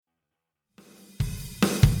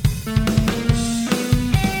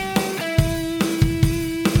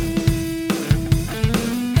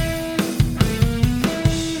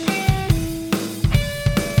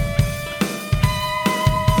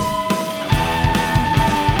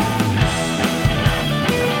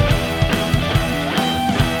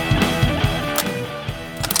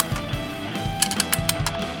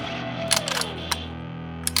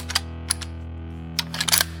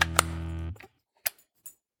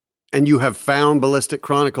And you have found Ballistic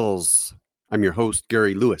Chronicles. I'm your host,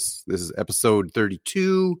 Gary Lewis. This is episode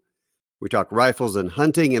 32. We talk rifles and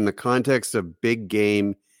hunting in the context of big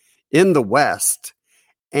game in the West.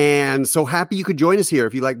 And so happy you could join us here.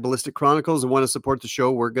 If you like Ballistic Chronicles and want to support the show,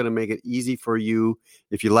 we're going to make it easy for you.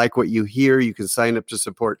 If you like what you hear, you can sign up to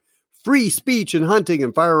support free speech and hunting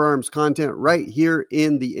and firearms content right here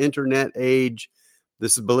in the internet age.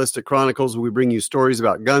 This is Ballistic Chronicles. We bring you stories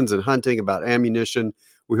about guns and hunting, about ammunition.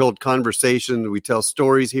 We hold conversations. We tell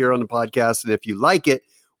stories here on the podcast. And if you like it,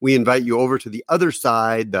 we invite you over to the other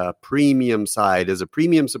side, the premium side. As a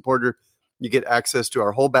premium supporter, you get access to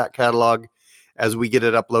our whole back catalog. As we get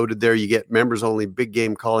it uploaded there, you get members-only big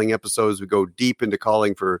game calling episodes. We go deep into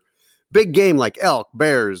calling for big game like elk,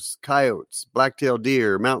 bears, coyotes, black-tailed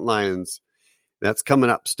deer, mountain lions. That's coming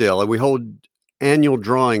up still. And we hold annual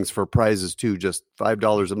drawings for prizes too, just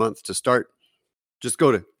 $5 a month to start. Just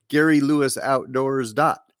go to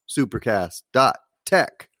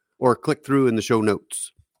GaryLewisOutdoors.supercast.tech or click through in the show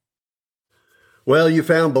notes. Well, you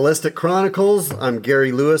found Ballistic Chronicles. I'm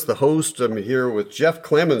Gary Lewis, the host. I'm here with Jeff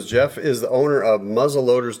Clemens. Jeff is the owner of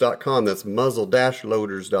muzzleloaders.com. That's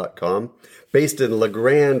muzzle-loaders.com, based in La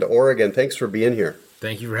Grande, Oregon. Thanks for being here.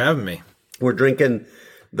 Thank you for having me. We're drinking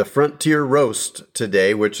the Frontier Roast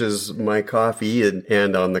today, which is my coffee.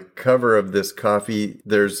 And on the cover of this coffee,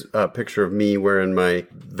 there's a picture of me wearing my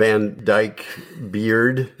Van Dyke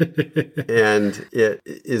beard. And it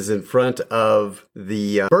is in front of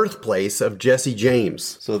the birthplace of Jesse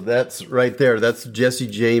James. So that's right there. That's Jesse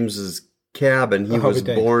James's cabin he was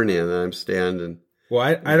born in. I'm standing.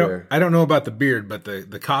 Well, I don't know about the beard, but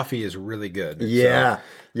the coffee is really good. Yeah. So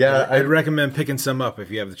yeah. I'd recommend picking some up if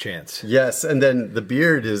you have the chance. Yes. And then the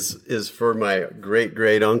beard is for my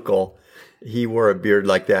great uncle. He wore a beard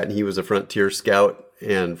like that, and he was a Frontier Scout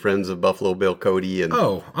and friends of Buffalo Bill Cody. And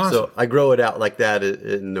oh, awesome. So I grow it out like that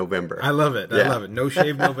in November. I love it. Yeah. I love it. No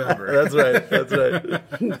shave November. That's right.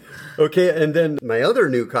 Okay, and then my other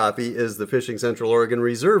new coffee is the Fishing Central Oregon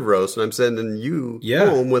Reserve Roast, and I'm sending you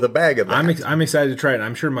home with a bag of that. I'm excited to try it.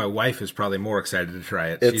 I'm sure my wife is probably more excited to try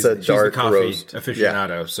it. She's a dark coffee roast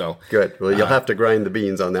aficionado. Yeah. So good. Well, you'll have to grind the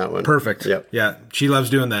beans on that one. Perfect. Yep. Yeah, she loves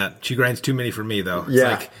doing that. She grinds too many for me, though.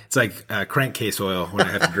 It's like crankcase oil when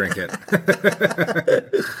I have to drink it.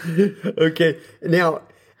 Okay. Now,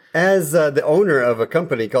 as the owner of a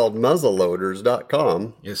company called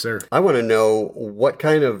muzzleloaders.com. Yes, sir. I want to know what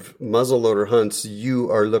kind of muzzleloader hunts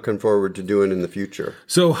you are looking forward to doing in the future.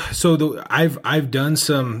 I've done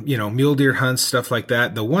some, mule deer hunts, stuff like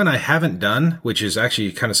that. The one I haven't done, which is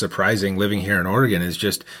actually kind of surprising living here in Oregon, is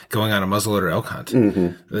just going on a muzzleloader elk hunt.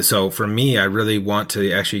 Mm-hmm. So for me, I really want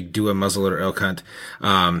to actually do a muzzleloader elk hunt.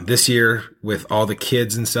 This year with all the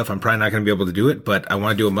kids and stuff, I'm probably not going to be able to do it, but I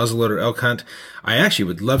want to do a muzzleloader elk hunt. I actually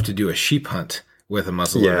would love to do a sheep hunt with a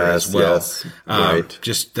muzzleloader as well. Yes, right.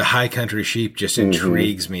 Just the high country sheep just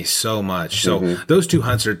intrigues me so much. So those two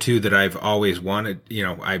hunts are two that I've always wanted.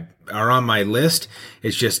 Are on my list.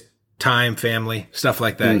 It's just time, family, stuff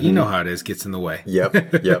like that. You know how it is, gets in the way.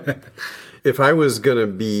 Yep. If I was going to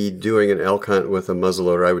be doing an elk hunt with a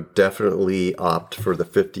muzzleloader, I would definitely opt for the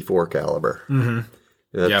 54 caliber.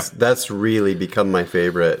 That's really become my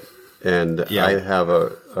favorite. And I have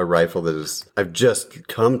a rifle I've just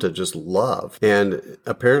come to just love. And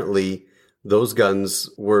apparently those guns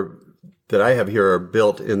that I have here are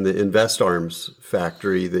built in the Invest Arms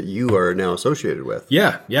factory that you are now associated with.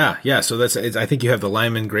 Yeah. So I think you have the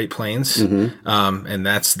Lyman Great Plains, and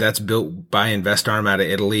that's built by InvestArm out of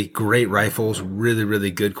Italy. Great rifles, really, really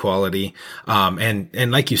good quality.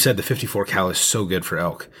 And like you said, the 54 cal is so good for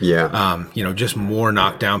elk. Yeah. Just more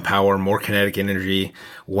knockdown power, more kinetic energy.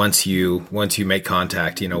 Once you make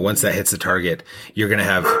contact, once that hits the target, you're going to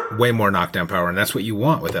have way more knockdown power. And that's what you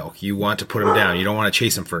want with elk. You want to put them down. You don't want to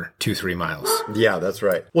chase them for 2-3 miles. Yeah, that's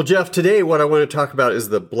right. Well, Jeff, today what I want to talk about is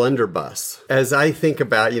the blunderbuss. As I think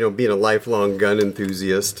about, being a lifelong gun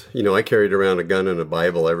enthusiast, I carried around a gun and a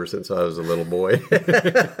Bible ever since I was a little boy.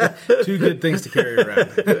 Two good things to carry around.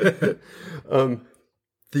 I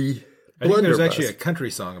think there's actually a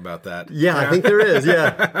country song about that. Yeah, I think there is,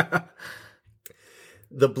 yeah.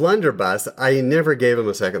 The blunderbuss, I never gave him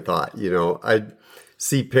a second thought. I'd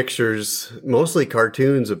see pictures, mostly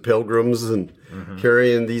cartoons of pilgrims and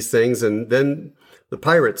carrying these things. And then the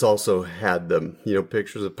pirates also had them,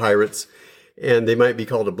 pictures of pirates. And they might be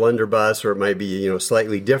called a blunderbuss, or it might be, a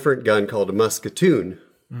slightly different gun called a musketoon.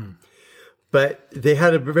 But they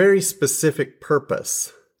had a very specific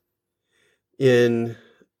purpose in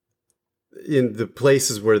in the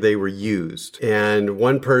places where they were used. And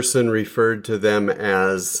one person referred to them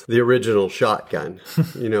as the original shotgun,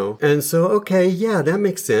 And so, okay, yeah, that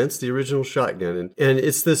makes sense. The original shotgun. And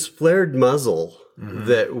it's this flared muzzle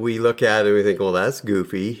that we look at and we think, well, that's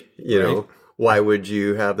goofy, Right. Why would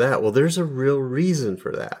you have that? Well, there's a real reason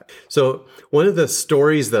for that. So one of the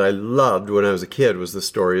stories that I loved when I was a kid was the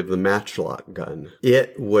story of the matchlock gun.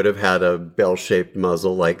 It would have had a bell-shaped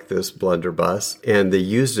muzzle like this blunderbuss, and they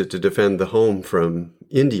used it to defend the home from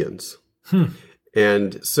Indians.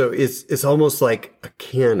 And so it's almost like a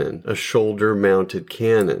cannon, a shoulder-mounted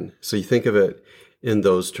cannon. So you think of it in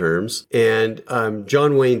those terms. And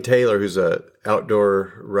John Wayne Taylor, who's a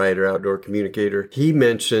outdoor writer, outdoor communicator, he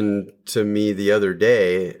mentioned to me the other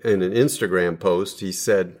day in an Instagram post, he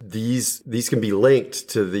said, these can be linked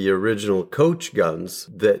to the original coach guns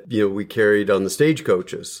that, we carried on the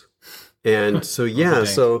stagecoaches. And so,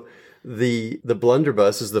 so the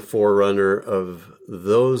blunderbuss is the forerunner of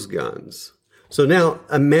those guns. So now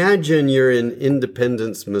imagine you're in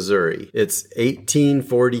Independence, Missouri. It's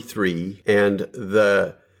 1843 and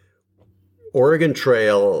the Oregon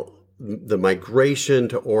Trail, the migration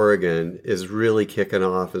to Oregon is really kicking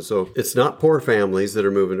off. And so it's not poor families that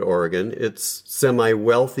are moving to Oregon. It's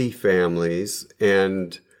semi-wealthy families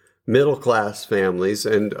and middle-class families.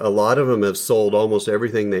 And a lot of them have sold almost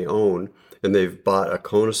everything they own. And they've bought a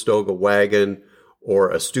Conestoga wagon or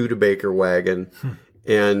a Studebaker wagon.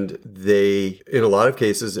 And they, in a lot of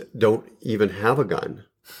cases, don't even have a gun.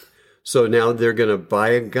 So now they're going to buy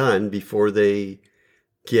a gun before they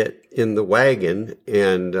get in the wagon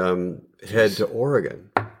and head to Oregon.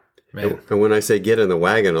 And when I say get in the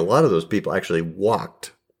wagon, a lot of those people actually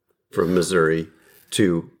walked from Missouri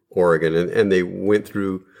to Oregon. And they went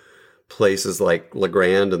through places like La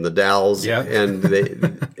Grande and the Dalles. Yeah. And they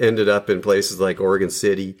ended up in places like Oregon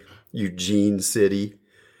City, Eugene City,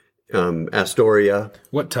 Astoria.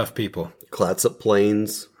 What tough people. Clatsop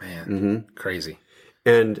Plains. Man, crazy.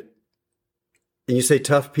 And you say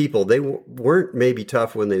tough people. They weren't maybe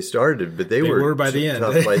tough when they started, but they were by the end.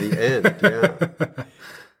 Tough by the end, yeah.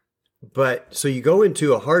 But so you go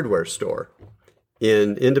into a hardware store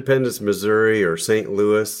in Independence, Missouri or St.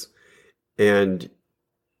 Louis, and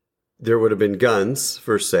there would have been guns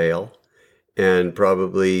for sale and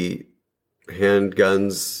probably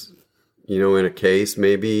handguns, in a case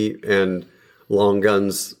maybe, and long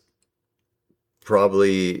guns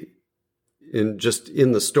probably in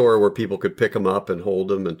the store where people could pick them up and hold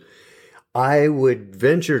them. And I would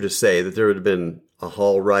venture to say that there would have been a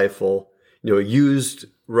Hall rifle, used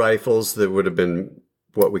rifles that would have been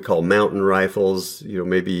what we call mountain rifles,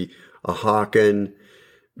 maybe a Hawken,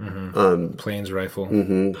 Plains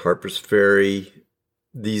rifle, Harper's Ferry.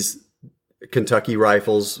 These Kentucky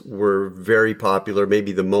rifles were very popular,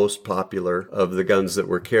 maybe the most popular of the guns that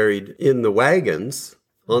were carried in the wagons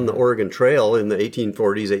on the Oregon Trail in the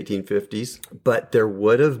 1840s, 1850s. But there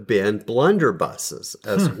would have been blunderbusses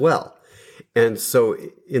as well. And so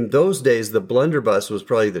in those days, the blunderbuss was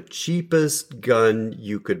probably the cheapest gun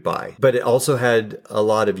you could buy. But it also had a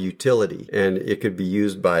lot of utility, and it could be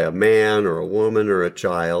used by a man or a woman or a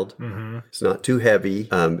child. It's not too heavy.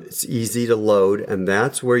 It's easy to load, and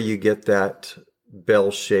that's where you get that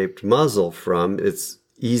bell-shaped muzzle from. It's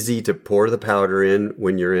easy to pour the powder in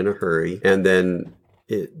when you're in a hurry, and then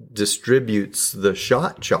it distributes the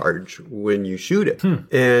shot charge when you shoot it.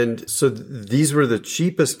 And so these were the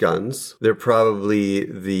cheapest guns. They're probably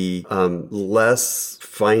the less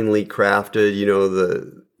finely crafted,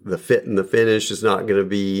 the fit and the finish is not going to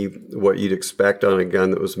be what you'd expect on a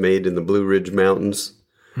gun that was made in the Blue Ridge Mountains.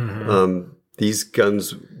 These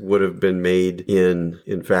guns would have been made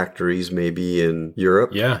in factories, maybe in Europe.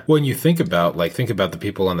 Yeah. When you think about the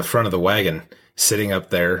people on the front of the wagon sitting up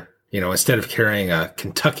there, instead of carrying a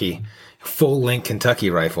full-length Kentucky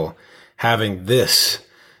rifle, having this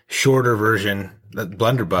shorter version, the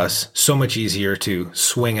blunderbuss, so much easier to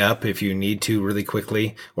swing up if you need to really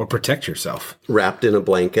quickly or protect yourself. Wrapped in a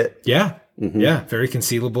blanket. Yeah. Yeah. Very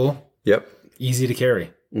concealable. Yep. Easy to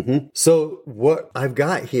carry. So what I've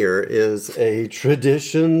got here is a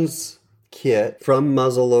Traditions kit from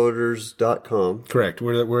muzzleloaders.com. Correct.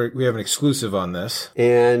 We have an exclusive on this.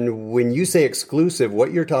 And when you say exclusive,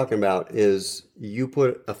 what you're talking about is you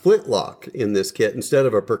put a flintlock in this kit instead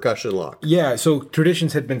of a percussion lock. Yeah. So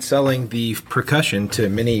Traditions had been selling the percussion to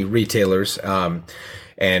many retailers.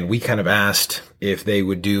 And we kind of asked if they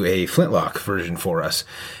would do a flintlock version for us.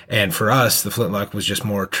 And for us, the flintlock was just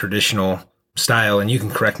more traditional style, and you can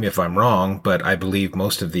correct me if I'm wrong, but I believe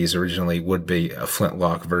most of these originally would be a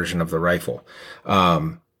flintlock version of the rifle.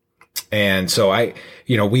 And so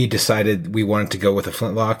we decided we wanted to go with a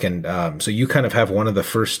flintlock. And so you kind of have one of the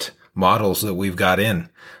first models that we've got in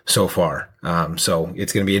so far. So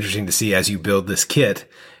it's going to be interesting to see as you build this kit,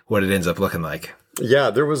 what it ends up looking like. Yeah,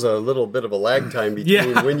 there was a little bit of a lag time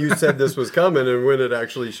between when you said this was coming and when it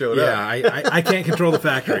actually showed up. Yeah, I can't control the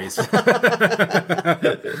factories.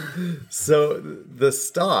 So the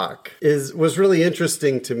stock was really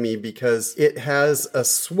interesting to me because it has a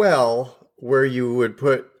swell where you would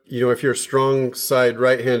put, if you're a strong side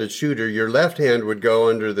right-handed shooter, your left hand would go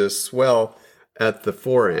under this swell at the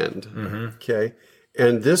fore end. Mm-hmm. Okay.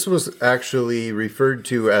 And this was actually referred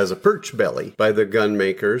to as a perch belly by the gun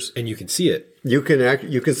makers. And you can see it. You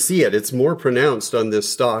can see it. It's more pronounced on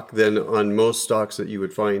this stock than on most stocks that you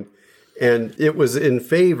would find. And it was in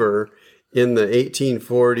favor in the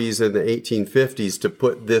 1840s and the 1850s to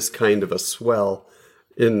put this kind of a swell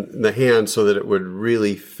in the hand so that it would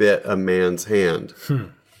really fit a man's hand.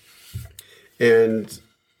 And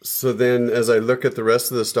so then as I look at the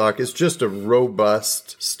rest of the stock, it's just a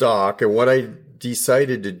robust stock. And what I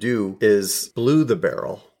decided to do is blue the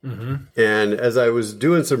barrel. Mm-hmm. And as I was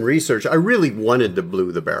doing some research, I really wanted to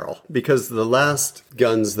blue the barrel because the last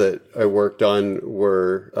guns that I worked on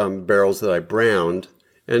were barrels that I browned.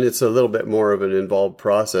 And it's a little bit more of an involved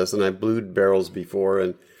process. And I blued barrels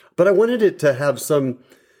before. But I wanted it to have some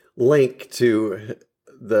link to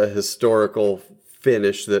the historical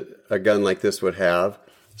finish that a gun like this would have.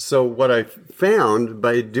 So what I found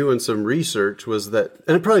by doing some research was that,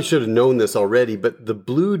 and I probably should have known this already, but the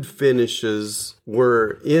blued finishes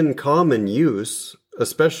were in common use,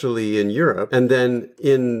 especially in Europe. And then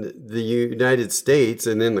in the United States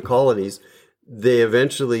and in the colonies, they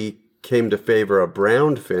eventually came to favor a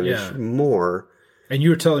browned finish more. And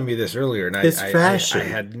you were telling me this earlier, and it's fashion. I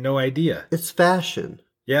had no idea. It's fashion.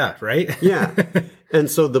 Yeah, right? Yeah. And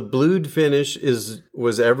so the blued finish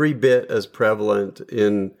was every bit as prevalent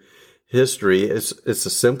in history. It's a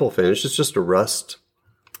simple finish. It's just a rust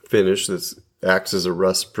finish that acts as a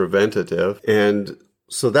rust preventative. And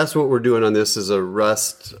so that's what we're doing on this is a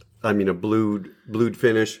blued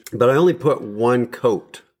finish. But I only put one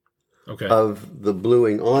coat of the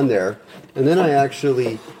bluing on there. And then I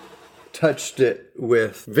actually touched it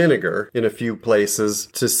with vinegar in a few places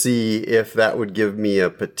to see if that would give me a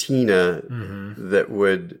patina that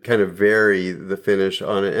would kind of vary the finish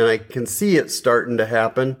on it. And I can see it starting to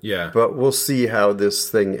happen. Yeah. But we'll see how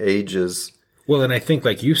this thing ages. Well, and I think,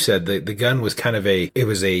 like you said, the gun was it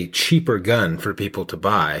was a cheaper gun for people to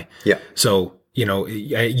buy. Yeah. So,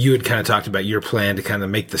 you had kind of talked about your plan to kind of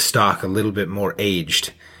make the stock a little bit more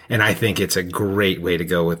aged. And I think it's a great way to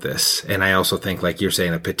go with this. And I also think, like you're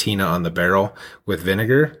saying, a patina on the barrel with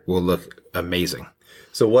vinegar will look amazing.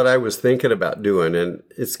 So what I was thinking about doing, and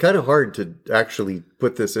it's kind of hard to actually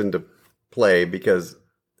put this into play because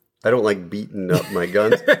I don't like beating up my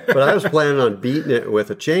guns, but I was planning on beating it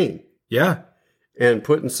with a chain. Yeah. And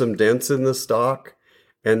putting some dents in the stock.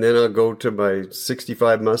 And then I'll go to my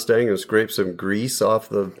 65 Mustang and scrape some grease off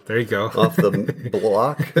the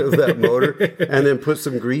block of that motor, and then put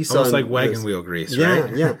some grease almost on. like wagon wheel grease, right?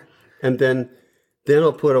 right? Yeah. And then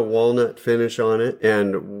I'll put a walnut finish on it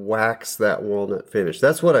and wax that walnut finish.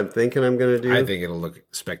 That's what I'm thinking I'm going to do. I think it'll look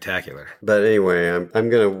spectacular. But anyway, I'm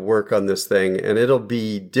going to work on this thing, and it'll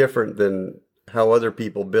be different than how other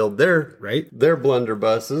people build their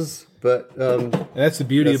blunderbusses. But that's the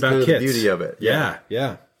beauty about kits. The beauty of it. Yeah.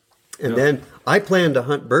 And then I plan to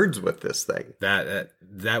hunt birds with this thing.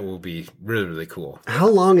 That will be really, really cool. How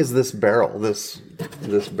long is this barrel? This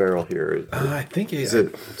barrel here? I think is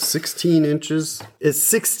it 16 inches? It's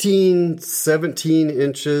 16, 17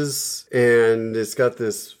 inches, and it's got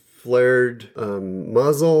this flared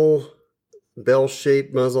muzzle,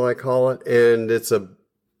 bell-shaped muzzle, I call it, and it's a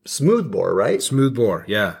smooth bore, right? Smooth bore,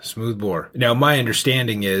 yeah, smooth bore. Now, my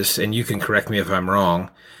understanding is, and you can correct me if I'm wrong,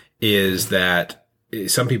 is that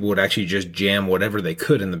some people would actually just jam whatever they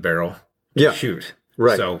could in the barrel to shoot.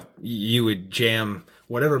 Right. So you would jam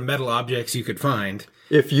whatever metal objects you could find.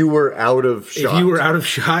 If you were out of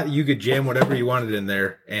shot. You could jam whatever you wanted in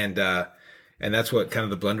there. And that's what kind of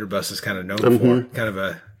the blunderbuss is kind of known for. Kind of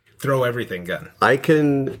a throw everything gun. I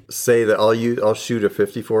can say that I'll shoot a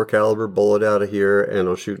 54 caliber bullet out of here, and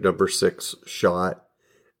I'll shoot number 6 shot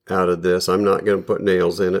out of this. I'm not going to put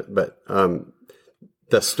nails in it, but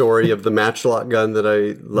the story of the matchlock gun that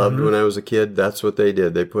I loved when I was a kid, that's what they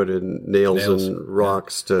did. They put in nails and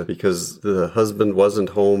rocks because the husband wasn't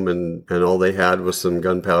home and all they had was some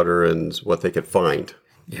gunpowder and what they could find.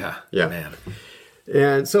 Yeah. Man.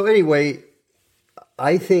 And so anyway,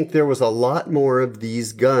 I think there was a lot more of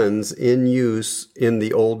these guns in use in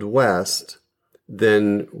the Old West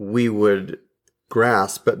than we would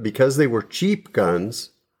grasp. But because they were cheap guns,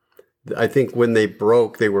 I think when they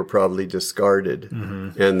broke, they were probably discarded.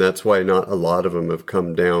 And that's why not a lot of them have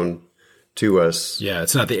come down to us. Yeah,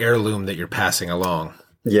 it's not the heirloom that you're passing along.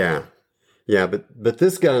 Yeah. Yeah, but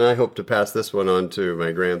this gun, I hope to pass this one on to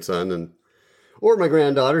my grandson or my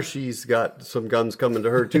granddaughter. She's got some guns coming to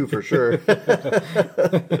her too, for sure.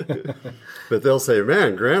 But they'll say,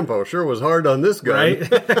 man, Grandpa sure was hard on this gun. Right?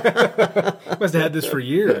 Must have had this for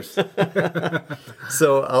years.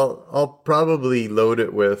 So I'll probably load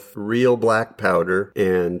it with real black powder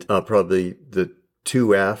and probably the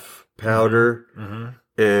 2F powder.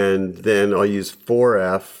 And then I'll use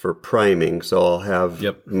 4F for priming. So I'll have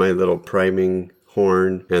my little priming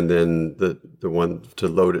horn and then the one to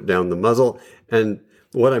load it down the muzzle. And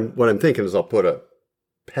what I'm thinking is I'll put a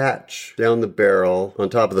patch down the barrel on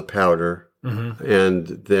top of the powder and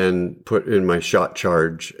then put in my shot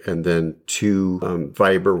charge and then 2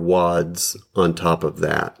 fiber wads on top of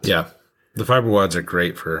that. Yeah. The fiber wads are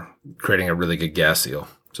great for creating a really good gas seal.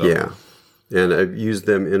 So. Yeah. And I've used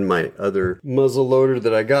them in my other muzzle loader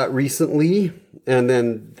that I got recently. And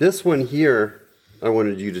then this one here, I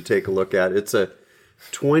wanted you to take a look at. It's a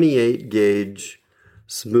 28 gauge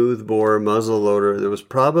smoothbore muzzle loader that was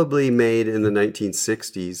probably made in the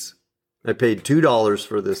 1960s. I paid $2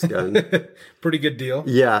 for this gun. Pretty good deal.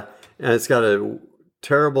 Yeah. And it's got a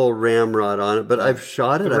terrible ramrod on it, but I've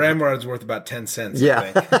shot it. The ramrod's worth about 10 cents, yeah.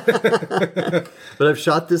 I think. But I've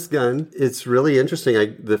shot this gun. It's really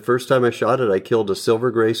interesting. The first time I shot it, I killed a silver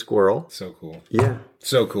gray squirrel. So cool. Yeah.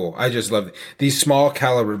 So cool. I just love it. These small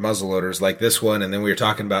caliber muzzleloaders like this one, and then we were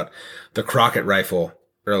talking about the Crockett rifle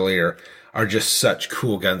earlier, are just such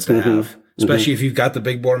cool guns to have. Especially if you've got the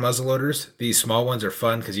big bore muzzleloaders. These small ones are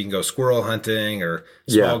fun because you can go squirrel hunting or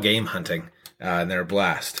small game hunting. And they're a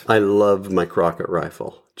blast. I love my Crockett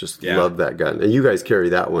rifle. Just love that gun. And you guys carry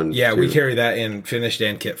that one Yeah, too. we carry that in finished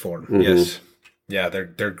and kit form. Yes. Yeah, they're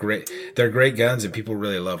great. They're great guns and people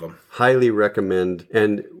really love them. Highly recommend.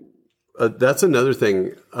 And that's another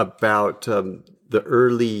thing about the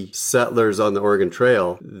early settlers on the Oregon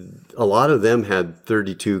Trail. A lot of them had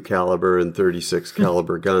 32 caliber and 36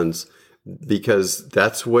 caliber guns because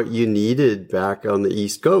that's what you needed back on the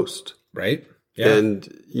East Coast. Right? Yeah. And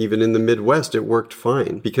even in the Midwest, it worked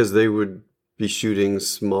fine because they would be shooting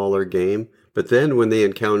smaller game. But then when they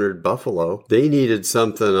encountered buffalo, they needed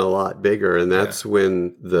something a lot bigger. And that's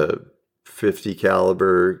when the 50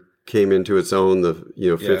 caliber came into its own, the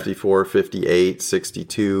 54, 58,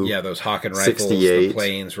 62. Yeah, those Hawken rifles, 68. the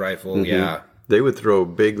Plains rifle. Yeah. They would throw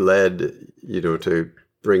big lead, to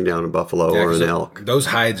bring down a buffalo or an elk. Those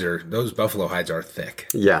buffalo hides are thick.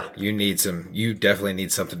 Yeah. You definitely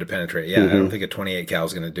need something to penetrate. Yeah, I don't think a 28 cal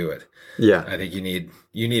is going to do it. Yeah. I think you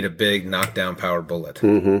need a big knockdown power bullet.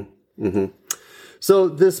 So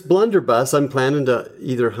this blunderbuss, I'm planning to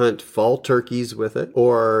either hunt fall turkeys with it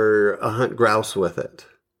or hunt grouse with it.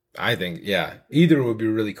 I think, yeah, either would be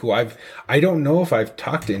really cool. I don't know if I've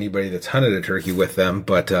talked to anybody that's hunted a turkey with them,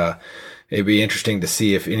 but it'd be interesting to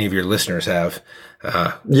see if any of your listeners have.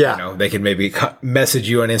 They can maybe message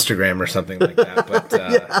you on Instagram or something like that. But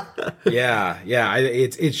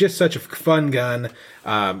it's just such a fun gun.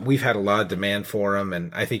 We've had a lot of demand for them,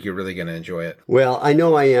 and I think you're really going to enjoy it. Well, I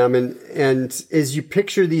know I am, and as you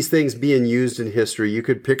picture these things being used in history, you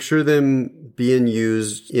could picture them being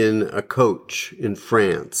used in a coach in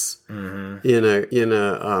France, in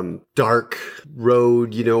a dark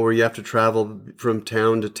road, where you have to travel from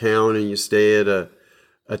town to town, and you stay at a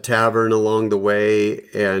tavern along the way,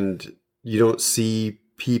 and you don't see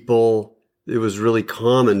people. It was really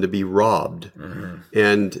common to be robbed.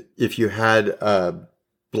 And if you had a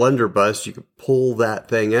blunderbuss, you could pull that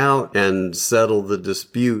thing out and settle the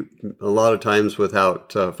dispute a lot of times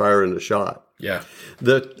without firing a shot. Yeah.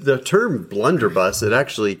 The term blunderbuss, it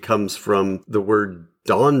actually comes from the word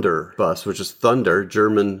Donnerbus, which is thunder,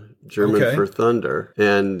 German for thunder.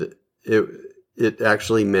 And it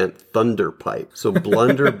actually meant thunder pipe. So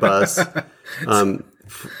blunderbuss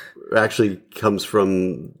actually comes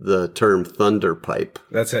from the term thunder pipe.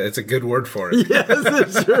 It's a good word for it. Yes,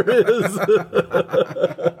 it sure is.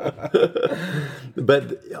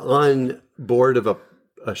 But on board of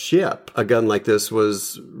a ship, a gun like this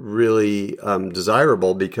was really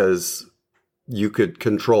desirable because you could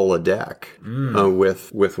control a deck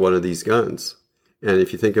with one of these guns. And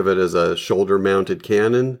if you think of it as a shoulder-mounted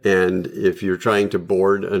cannon, and if you're trying to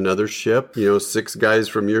board another ship, 6 guys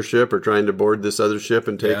from your ship are trying to board this other ship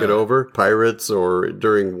and take it over, pirates or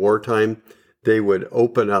during wartime, they would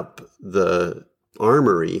open up the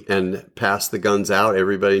armory and pass the guns out.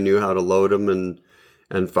 Everybody knew how to load them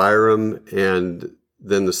and fire them, and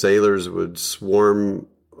then the sailors would swarm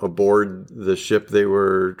aboard the ship they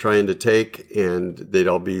were trying to take, and they'd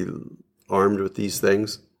all be armed with these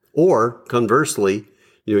things. Or conversely,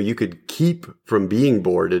 you could keep from being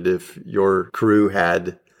boarded if your crew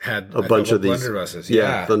had a bunch of these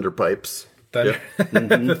blunderbusses. thunder pipes.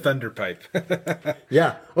 The thunder pipe.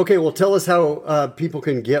 Yeah. Okay. Well, tell us how people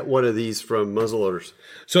can get one of these from muzzleloaders.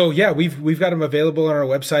 So yeah, we've got them available on our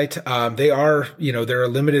website. They are, they're a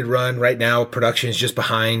limited run right now. Production is just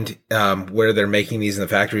behind where they're making these in the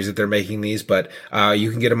factories that they're making these, but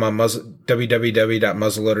you can get them on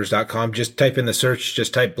www.muzzleloaders.com. Just type in the search,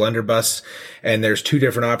 just type blunderbuss, and there's two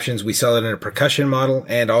different options. We sell it in a percussion model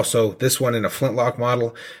and also this one in a flintlock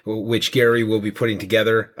model, which Gary will be putting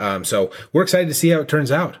together. So we're excited to see how it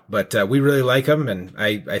turns out, but we really like them, and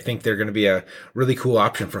I think they're going to be a really cool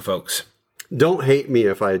option for folks. Don't hate me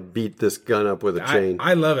if I beat this gun up with a chain.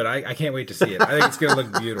 I love it. I can't wait to see it. I think it's going to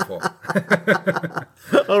look beautiful.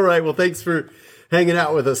 All right. Well, thanks for hanging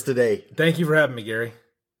out with us today. Thank you for having me, Gary.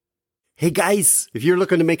 Hey guys, if you're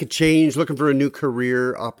looking to make a change, looking for a new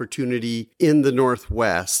career opportunity in the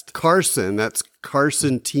Northwest, Carson, that's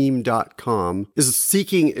carsonteam.com, is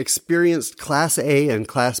seeking experienced Class A and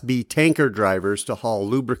Class B tanker drivers to haul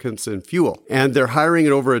lubricants and fuel. And they're hiring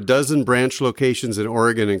at over a dozen branch locations in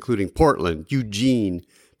Oregon, including Portland, Eugene,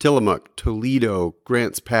 Tillamook, Toledo,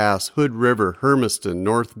 Grants Pass, Hood River, Hermiston,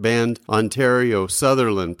 North Bend, Ontario,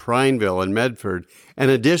 Sutherland, Prineville, and Medford. And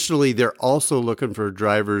additionally, they're also looking for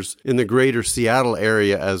drivers in the greater Seattle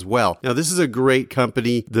area as well. Now, this is a great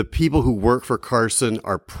company. The people who work for Carson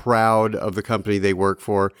are proud of the company they work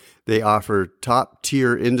for. They offer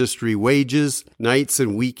top-tier industry wages, nights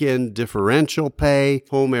and weekend differential pay,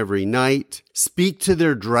 home every night. Speak to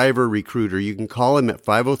their driver recruiter. You can call him at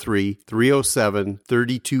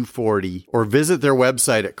 503-307-3240 or visit their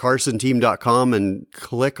website at carsonteam.com and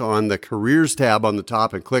click on the careers tab on the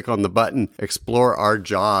top and click on the button Explore Our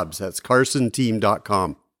Jobs. That's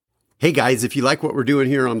carsonteam.com. Hey guys, if you like what we're doing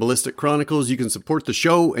here on Ballistic Chronicles, you can support the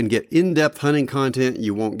show and get in-depth hunting content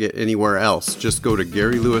you won't get anywhere else. Just go to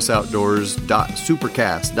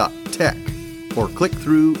GaryLewisOutdoors.supercast.tech or click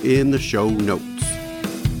through in the show notes.